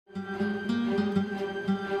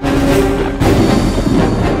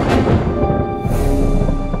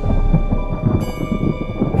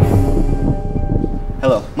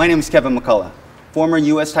My name is Kevin McCullough, former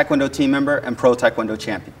U.S. Taekwondo team member and pro Taekwondo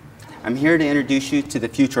champion. I'm here to introduce you to the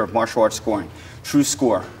future of martial arts scoring,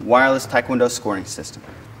 TrueScore, wireless Taekwondo scoring system.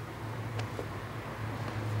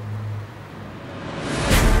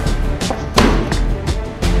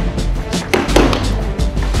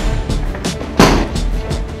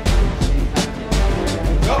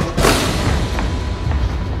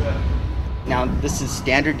 Now, this is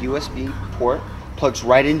standard USB port. Plugs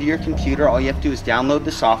right into your computer. All you have to do is download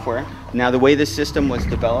the software. Now, the way this system was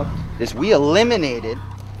developed is we eliminated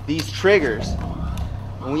these triggers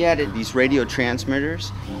and we added these radio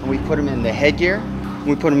transmitters and we put them in the headgear and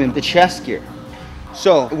we put them in the chest gear.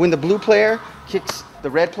 So when the blue player kicks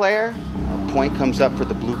the red player, a point comes up for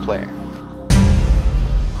the blue player.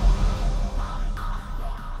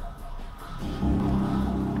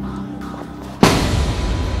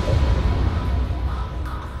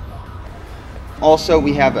 Also,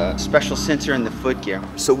 we have a special sensor in the foot gear,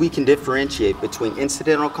 so we can differentiate between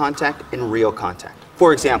incidental contact and real contact.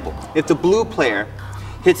 For example, if the blue player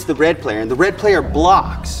hits the red player and the red player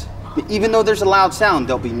blocks, even though there's a loud sound,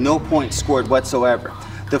 there'll be no point scored whatsoever.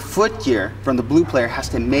 The foot gear from the blue player has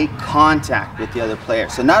to make contact with the other player.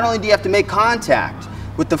 So not only do you have to make contact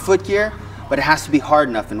with the foot gear, but it has to be hard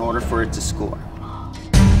enough in order for it to score.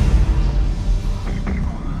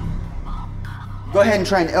 Go ahead and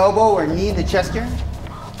try an elbow or knee in the chest gear.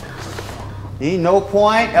 See, no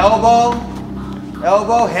point, elbow,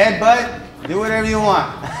 headbutt, do whatever you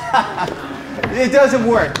want. It doesn't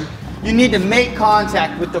work. You need to make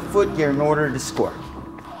contact with the foot gear in order to score.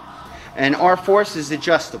 And our force is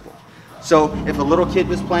adjustable. So if a little kid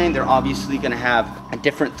was playing, they're obviously going to have a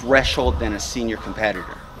different threshold than a senior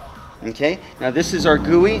competitor. Okay, now this is our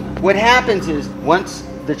GUI. What happens is once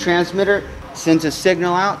the transmitter sends a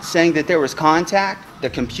signal out saying that there was contact, the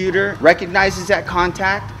computer recognizes that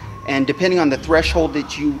contact, and depending on the threshold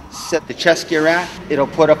that you set the chest gear at, it'll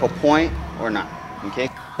put up a point or not. Okay?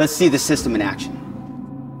 Let's see the system in action.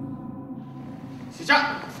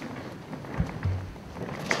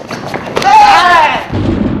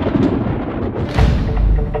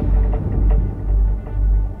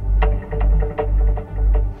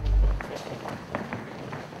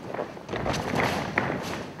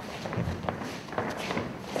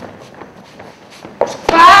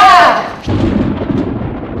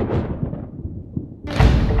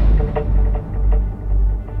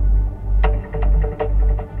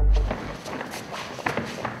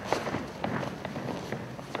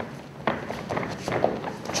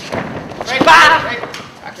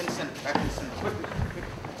 Back in the center, quickly.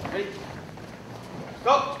 Ready?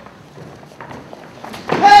 Go!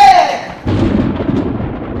 Hey!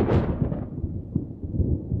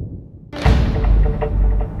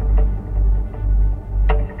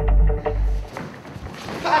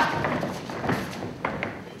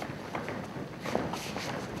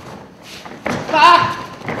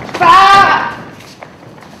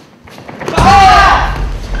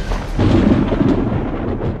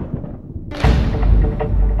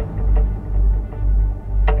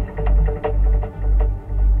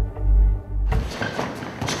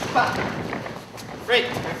 Great.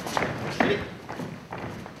 Ready?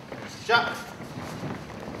 Shot.